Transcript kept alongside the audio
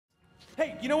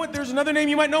Hey, you know what? There's another name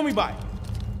you might know me by.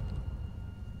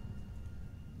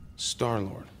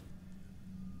 STARLORD.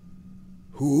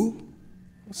 Who?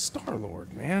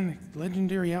 STARLORD, man.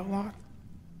 Legendary outlaw.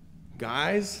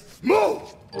 Guys, Move!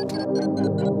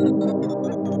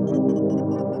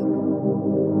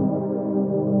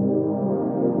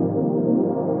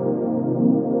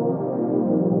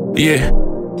 Yeah.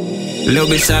 Little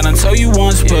bitch, I done told you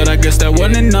once, but I guess that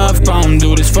wasn't enough. I don't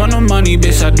do this for no money,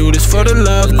 bitch, I do this for the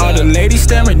love. All the ladies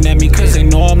staring at me cause they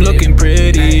know I'm looking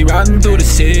pretty. Riding through the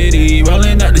city,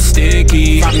 rolling up the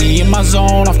sticky. Find me in my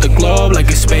zone, off the globe like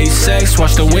it's SpaceX.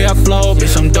 Watch the way I flow,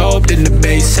 bitch, I'm dope than the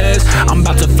bass says. I'm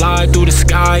about to fly through the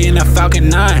sky in a Falcon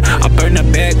 9. I burn the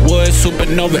backwoods,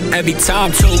 supernova every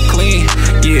time, too clean.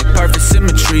 Yeah, perfect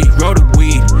symmetry, roll the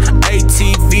weed.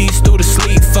 ATVs through the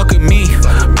sleep, fucking me.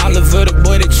 Oliver the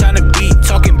boy that tryna beat,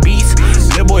 talking beats.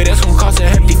 Little boy, that's gon' cost a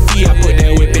hefty fee. I put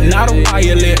that whip in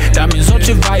autopilot, diamonds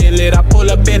ultraviolet. I pull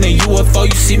up in a UFO,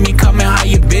 you see me coming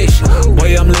higher, bitch.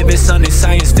 Boy, I'm living son, it's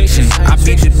science fiction. I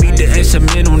beat the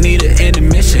instrumental, need an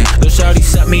intermission. Lil' shawty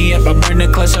set me up, I burn the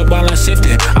clutch up while I'm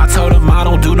shifting. I told them I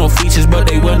don't do no features, but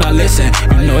they will not listen.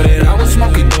 You know that I was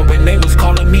smoking dope and they was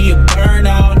calling me a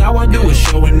burnout. Now I do a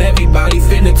show and everybody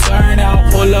finna turn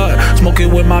out. Pull up,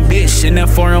 smoking with my bitch in that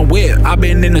foreign whip. I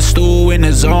been in the stool, in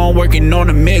the zone, working on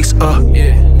the mix,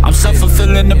 yeah. I'm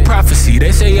self-fulfilling the prophecy.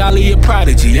 They say Ali a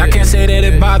prodigy. I can't say that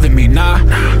it bothered me, nah.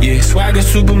 Yeah, swagger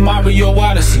Super Mario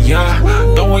Odyssey, yeah.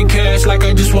 Throwing cash like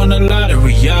I just won the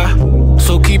lottery, yeah.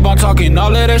 So keep on talking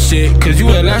all of that shit, cause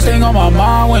you the last thing on my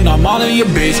mind when I'm all in your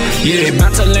bitch. Yeah,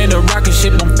 about to land a rocket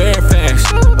ship on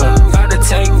Fairfax. About to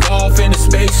take off in the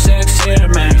SpaceX Air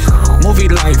Max. Movie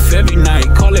life every night,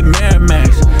 call it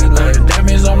Miramax.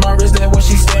 Diamonds on my wrist, that's what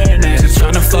she staring at. She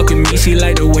tryna fuck with me, she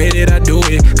like the way that I do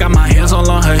it. Got my hands all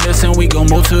on her hips and we gon'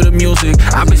 move to the music.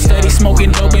 I been steady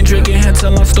smoking dope and drinking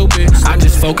until I'm stupid. I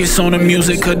just focus on the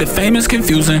music cause the fame is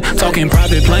confusing. Talking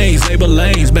private planes, label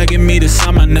lanes, begging me to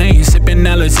sign my name. Sipping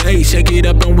LSA, shake it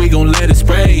up and we gon' let it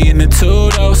spray. In the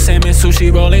two-door, salmon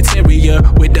sushi roll interior.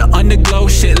 With the underglow,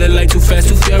 shit look like Too Fast,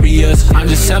 Too Furious. I'm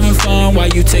just having fun while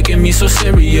you taking me so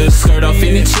serious. Skirt off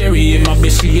in the chariot, my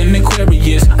bitch she in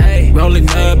Aquarius. Ay, rolling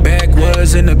up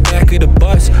backwards in the back of the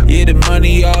bus. Yeah, the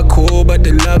money all cool, but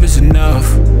the love is enough.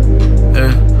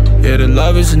 Yeah, the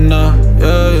love is enough.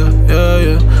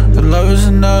 Yeah, the love is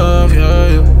enough.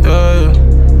 Yeah.